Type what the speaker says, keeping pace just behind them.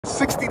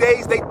60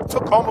 days, they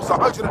took almost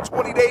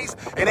 120 days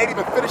and ain't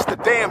even finished the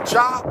damn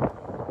job.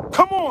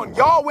 Come on,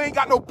 y'all, we ain't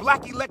got no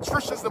black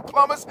electricians and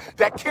plumbers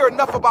that care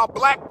enough about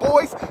black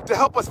boys to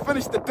help us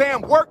finish the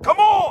damn work. Come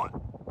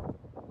on.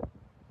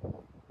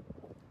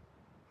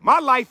 My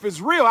life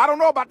is real. I don't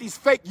know about these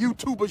fake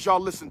YouTubers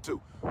y'all listen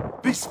to.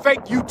 These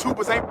fake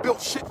YouTubers ain't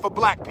built shit for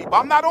black people.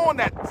 I'm not on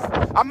that.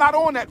 I'm not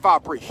on that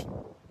vibration.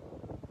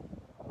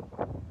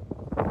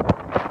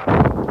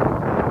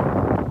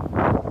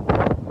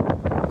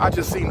 I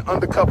just seen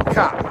undercover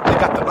cop. They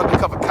got the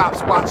undercover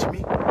cops watching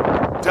me.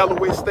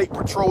 Delaware State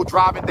Patrol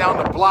driving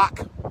down the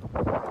block.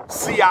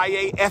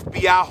 CIA,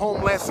 FBI,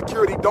 Homeland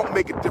Security don't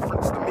make a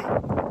difference to me.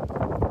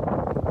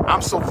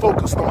 I'm so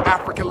focused on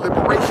African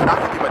liberation, I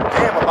can give a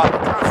damn about the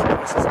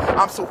consequences.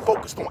 I'm so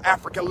focused on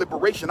African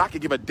liberation, I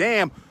can give a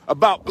damn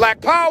about black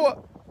power,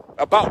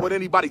 about what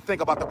anybody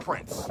think about the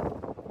prince.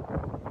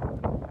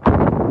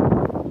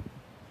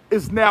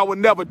 It's now or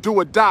never, do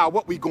or die.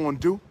 What we gonna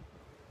do?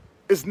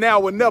 It's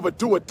now or never,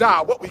 do or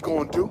die. What we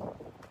gonna do?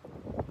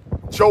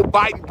 Joe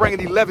Biden bringing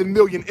 11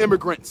 million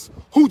immigrants.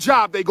 Who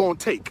job they gonna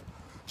take?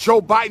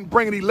 Joe Biden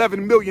bringing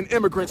 11 million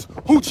immigrants.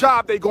 Who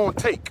job they gonna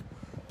take?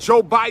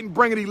 Joe Biden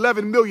bringing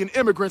 11 million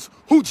immigrants.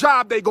 Who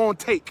job they gonna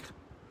take?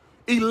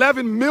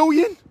 11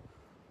 million?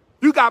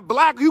 You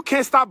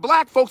can't stop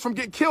black folks from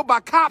getting killed by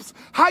cops.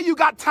 How you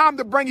got time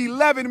to bring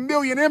 11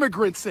 million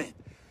immigrants in?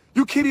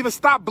 You can't even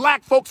stop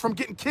black folks from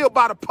getting killed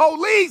by the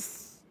police.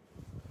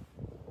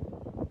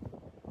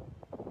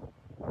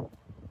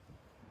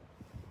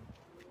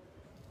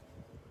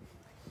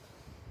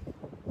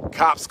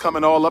 Cops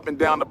coming all up and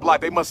down the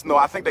block. They must know.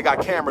 I think they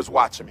got cameras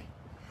watching me.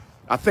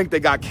 I think they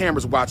got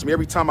cameras watching me.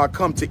 Every time I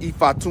come to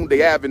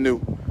IFATUNDE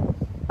Avenue,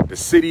 the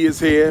city is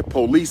here,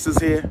 police is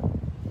here.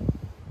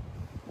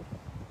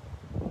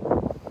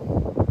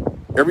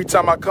 Every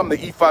time I come to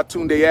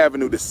IFATUNDE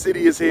Avenue, the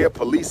city is here,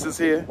 police is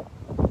here.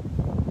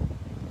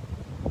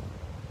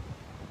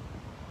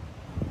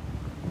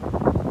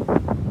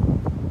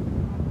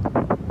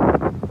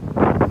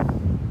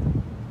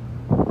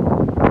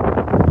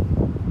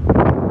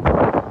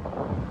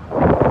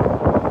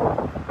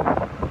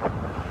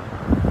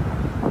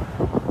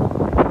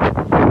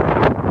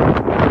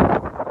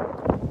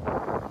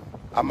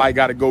 I might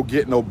got to go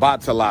get no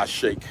Obatala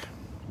shake.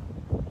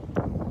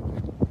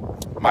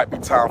 Might be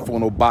time for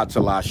an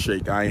Obatala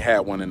shake. I ain't had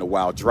one in a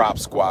while. Drop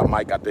Squad.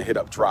 Might got to hit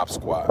up Drop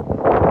Squad.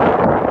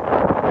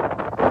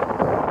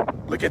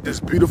 Look at this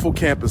beautiful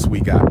campus we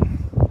got.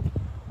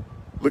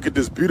 Look at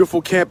this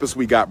beautiful campus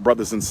we got,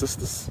 brothers and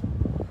sisters.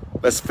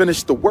 Let's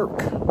finish the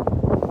work.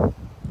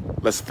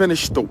 Let's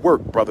finish the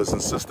work, brothers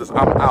and sisters.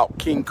 I'm out.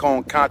 King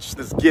Kong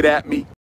consciousness. Get at me.